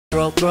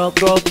Throw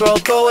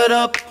it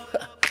up.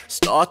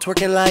 Start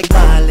twerking like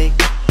Miley.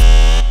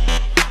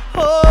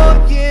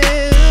 Oh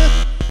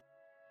yeah.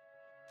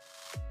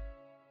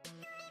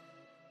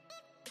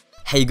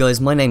 Hey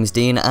guys, my name is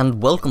Dean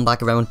and welcome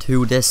back around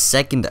to the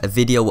second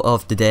video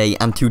of the day.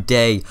 And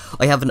today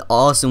I have an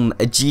awesome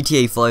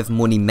GTA 5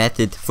 money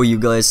method for you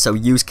guys, so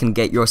you can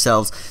get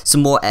yourselves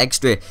some more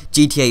extra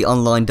GTA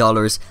Online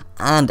dollars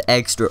and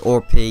extra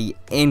RP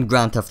in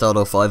Grand Theft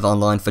Auto 5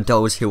 Online for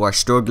those who are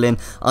struggling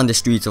on the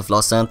streets of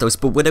Los Santos.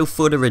 But without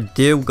further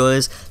ado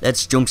guys,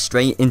 let's jump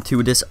straight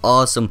into this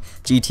awesome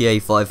GTA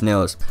 5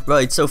 news.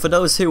 Right, so for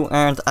those who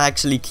aren't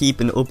actually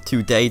keeping up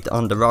to date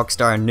on the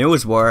Rockstar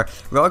Newswire,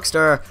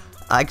 Rockstar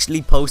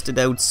actually posted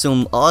out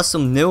some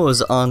awesome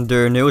news on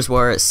their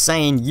newswire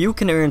saying you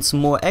can earn some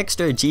more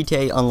extra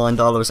GTA Online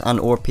dollars and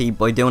RP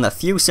by doing a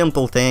few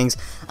simple things,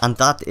 and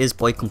that is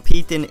by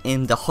competing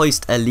in the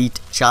Heist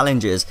Elite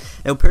Challenges.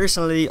 Now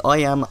personally, I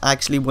am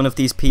actually one of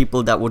these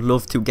people that would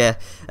love to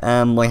get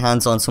my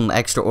hands on some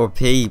extra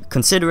RP,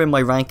 considering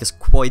my rank is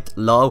quite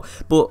low,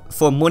 but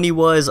for money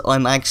wise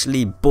I'm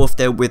actually buffed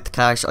out with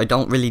cash. I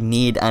don't really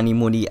need any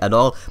money at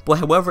all, but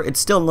however it's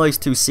still nice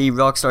to see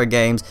Rockstar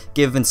Games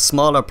giving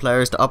smaller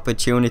players the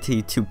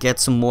opportunity to get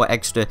some more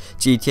extra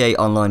GTA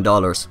Online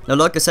dollars. Now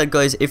like I said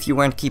guys, if you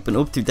weren't keeping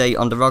up to date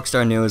on the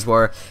Rockstar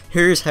Newswire,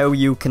 here's how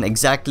you can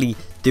exactly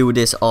do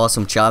this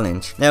awesome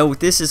challenge. Now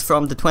this is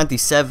from the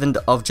 27th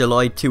of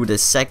July to the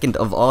 2nd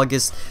of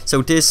August.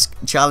 So this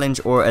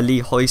challenge, or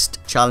Elite Heist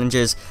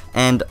Challenges,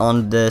 end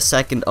on the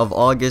 2nd of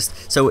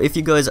August. So if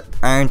you guys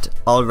aren't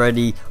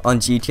already on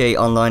GTA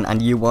Online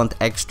and you want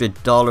extra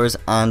dollars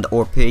and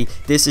RP,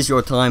 this is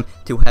your time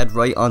to head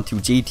right onto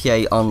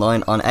GTA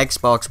Online on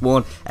Xbox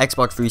One,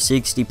 Xbox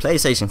 360,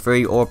 PlayStation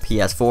 3 or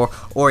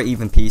PS4 or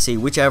even PC,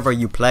 whichever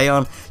you play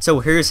on.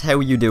 So here's how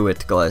you do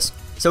it guys.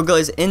 So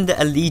guys, in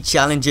the Elite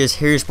Challenges,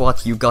 here's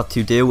what you got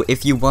to do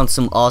if you want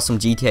some awesome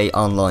GTA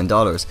Online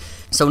dollars.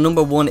 So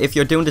number one, if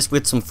you're doing this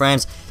with some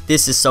friends,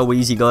 this is so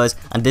easy guys,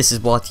 and this is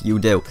what you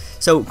do.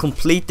 So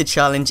complete the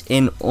challenge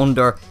in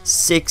under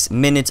 6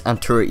 minutes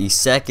and 30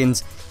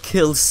 seconds,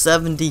 kill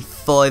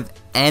 75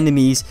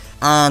 enemies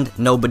and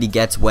nobody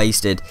gets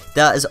wasted.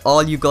 That is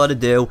all you gotta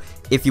do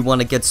if you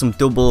want to get some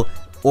double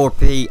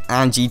RP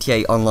and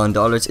GTA Online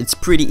dollars. It's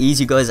pretty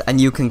easy guys, and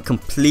you can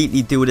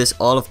completely do this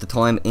all of the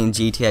time in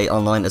GTA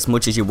Online as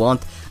much as you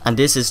want, and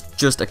this is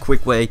just a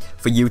quick way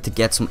for you to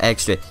get some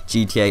extra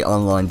GTA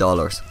Online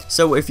dollars.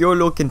 So if you're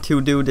looking to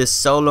do this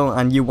solo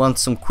and you want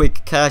some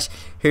quick cash,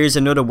 here's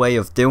another way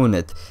of doing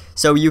it.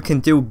 So you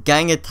can do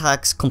gang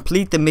attacks,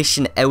 complete the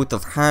mission out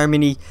of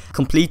Harmony,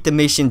 complete the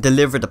mission,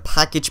 deliver the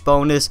package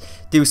bonus,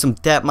 do some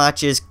death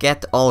matches,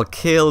 get all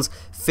kills,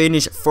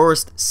 finish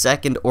first,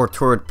 second or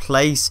third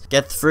place,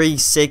 get 3,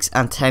 6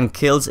 and 10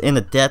 kills in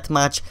a death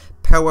match,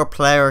 power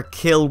player,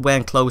 kill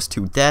when close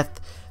to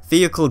death,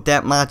 vehicle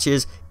death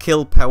matches,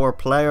 kill power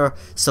player,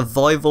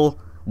 survival,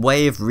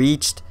 wave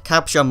reached,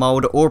 capture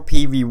mode,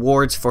 RP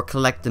rewards for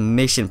collecting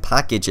mission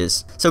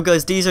packages. So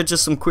guys, these are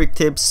just some quick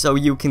tips so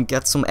you can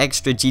get some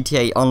extra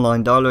GTA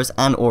Online dollars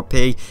and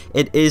RP.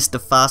 It is the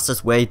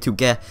fastest way to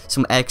get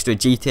some extra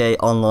GTA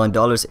Online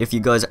dollars if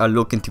you guys are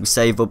looking to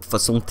save up for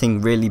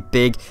something really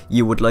big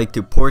you would like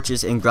to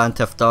purchase in Grand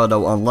Theft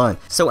Auto Online.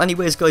 So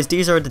anyways guys,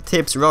 these are the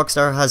tips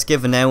Rockstar has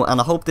given out,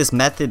 and I hope this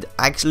method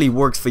actually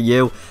works for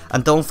you.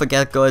 And don't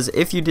forget guys,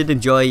 if you did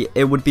enjoy,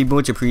 it would be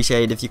much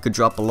appreciated if you could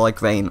drop a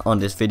like rating on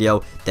this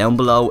video down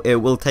below. It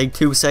will take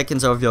 2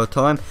 seconds of your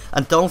time,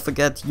 and don't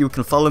forget you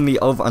can follow me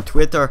over on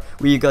Twitter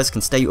where you guys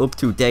can stay up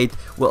to date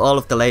with all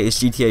of the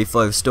latest GTA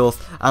 5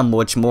 stuff and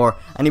much more.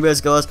 Anyways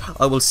guys,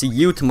 I will see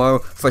you tomorrow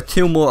for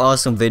 2 more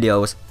awesome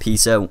videos.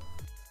 Peace out.